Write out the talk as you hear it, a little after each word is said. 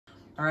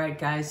All right,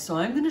 guys, so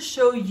I'm going to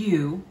show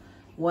you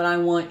what I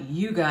want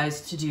you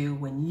guys to do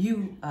when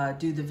you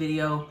do the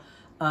video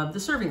of the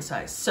serving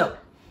size. So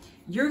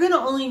you're going to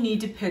only need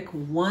to pick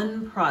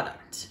one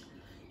product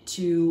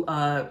to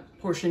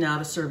portion out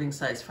a serving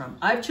size from.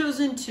 I've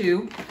chosen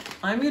two.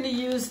 I'm going to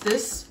use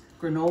this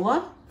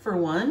granola for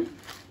one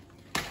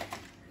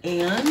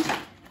and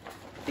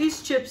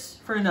these chips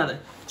for another,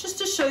 just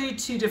to show you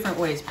two different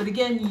ways. But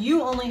again,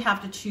 you only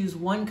have to choose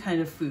one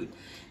kind of food,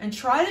 and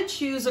try to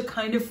choose a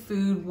kind of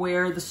food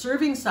where the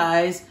serving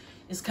size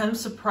is kind of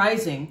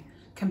surprising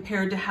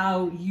compared to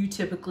how you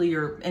typically,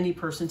 or any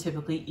person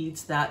typically,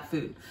 eats that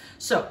food.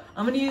 So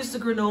I'm going to use the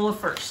granola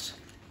first.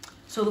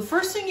 So the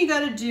first thing you got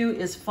to do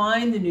is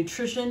find the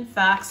nutrition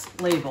facts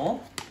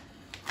label.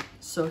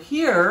 So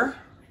here,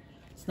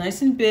 it's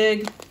nice and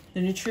big,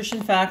 the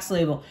nutrition facts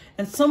label,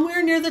 and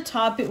somewhere near the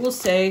top it will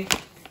say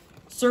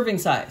serving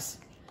size.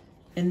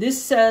 And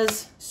this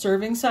says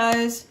serving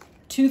size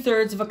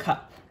 2/3 of a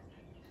cup.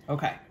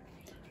 Okay,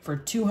 for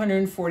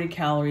 240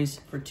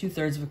 calories for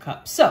 2/3 of a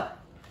cup. So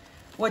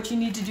what you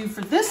need to do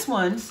for this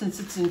one, since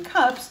it's in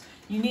cups,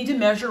 you need to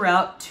measure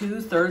out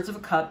 2/3 of a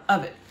cup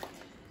of it.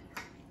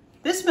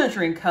 This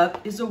measuring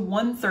cup is a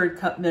 1/3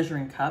 cup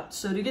measuring cup.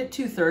 So to get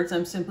 2/3,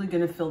 I'm simply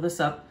going to fill this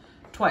up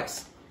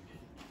twice.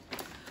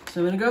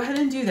 So I'm going to go ahead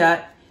and do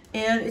that.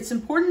 And it's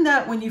important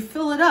that when you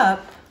fill it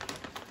up,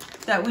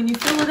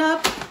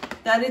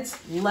 that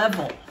it's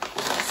level.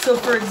 So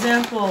for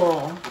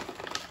example,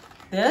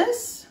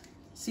 this,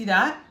 see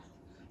that?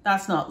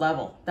 That's not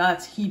level,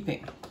 that's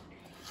heaping.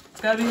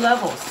 It's gotta be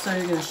level. So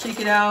you're gonna shake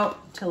it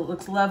out till it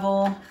looks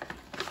level.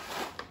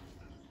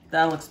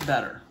 That looks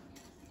better.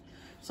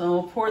 So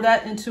we'll pour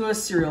that into a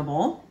cereal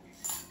bowl.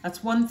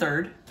 That's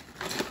 1/3.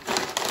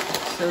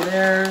 So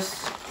there's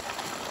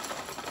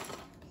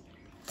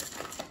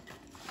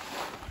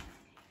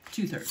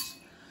 2/3.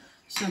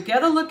 So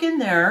get a look in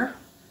there.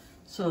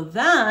 So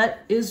that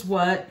is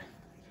what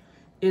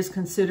is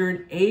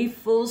considered a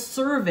full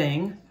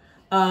serving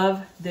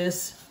of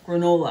this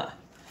granola.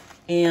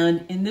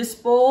 And in this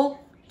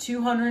bowl,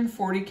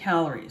 240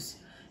 calories.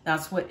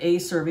 That's what a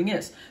serving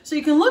is. So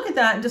you can look at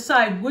that and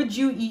decide, would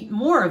you eat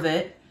more of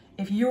it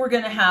if you were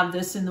going to have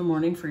this in the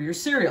morning for your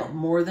cereal,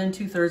 more than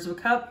 2/3 of a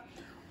cup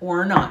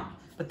or not?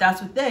 But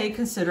that's what they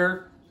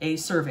consider a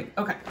serving.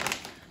 Okay,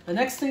 the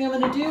next thing I'm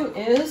going to do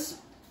is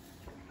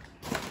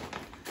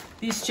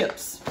these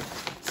chips.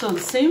 So the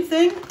same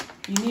thing,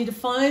 you need to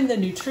find the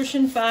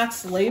nutrition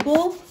facts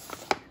label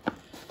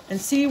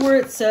and see where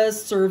it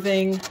says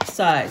serving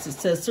size. It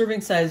says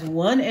serving size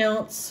 1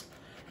 ounce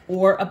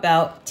or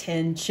about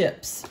 10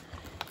 chips.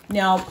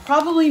 Now,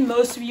 probably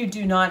most of you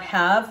do not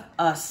have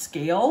a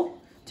scale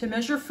to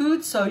measure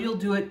food, so you'll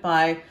do it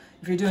by,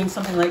 if you're doing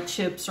something like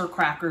chips or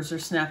crackers or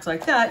snacks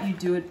like that, you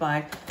do it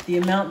by the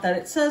amount that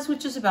it says,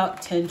 which is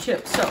about 10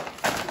 chips. So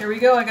here we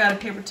go, I got a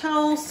paper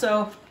towel,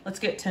 so let's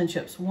get 10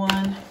 chips.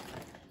 1,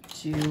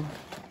 2,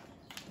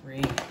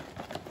 3,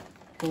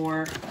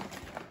 4,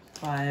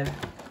 5,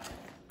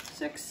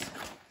 6,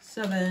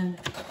 7,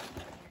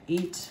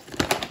 8,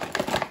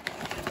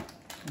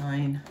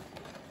 9,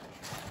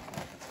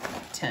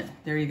 10.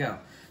 There you go.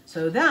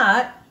 So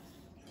that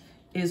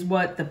is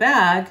what the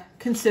bag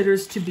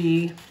considers to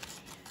be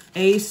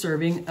a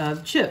serving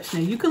of chips.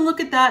 Now you can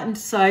look at that and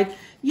decide,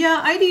 yeah,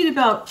 I'd eat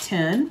about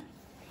 10,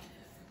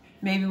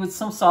 maybe with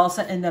some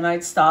salsa, and then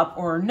I'd stop,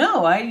 or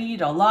no, I'd eat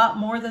a lot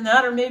more than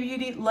that, or maybe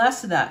you'd eat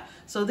less of that.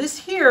 So this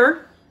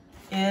here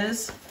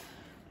is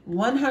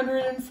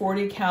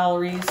 140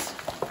 calories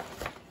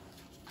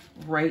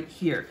right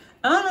here.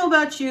 I don't know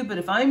about you, but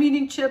if I'm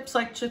eating chips,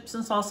 like chips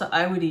and salsa,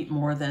 I would eat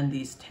more than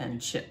these 10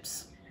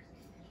 chips.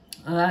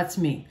 That's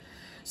me.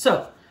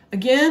 So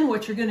again,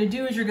 what you're gonna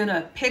do is you're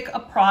gonna pick a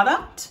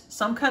product,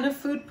 some kind of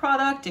food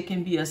product. It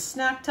can be a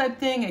snack type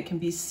thing, it can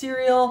be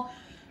cereal,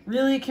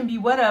 really it can be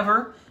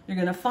whatever. You're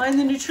gonna find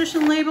the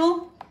nutrition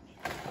label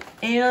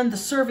and the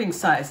serving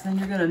size. Then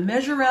you're gonna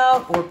measure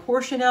out or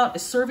portion out a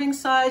serving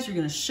size. You're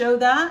gonna show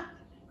that.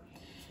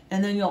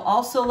 And then you'll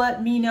also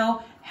let me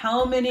know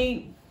how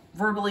many,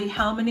 verbally,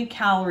 how many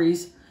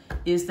calories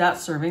is that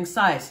serving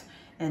size.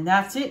 And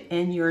that's it,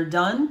 and you're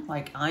done,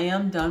 like I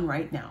am done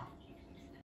right now.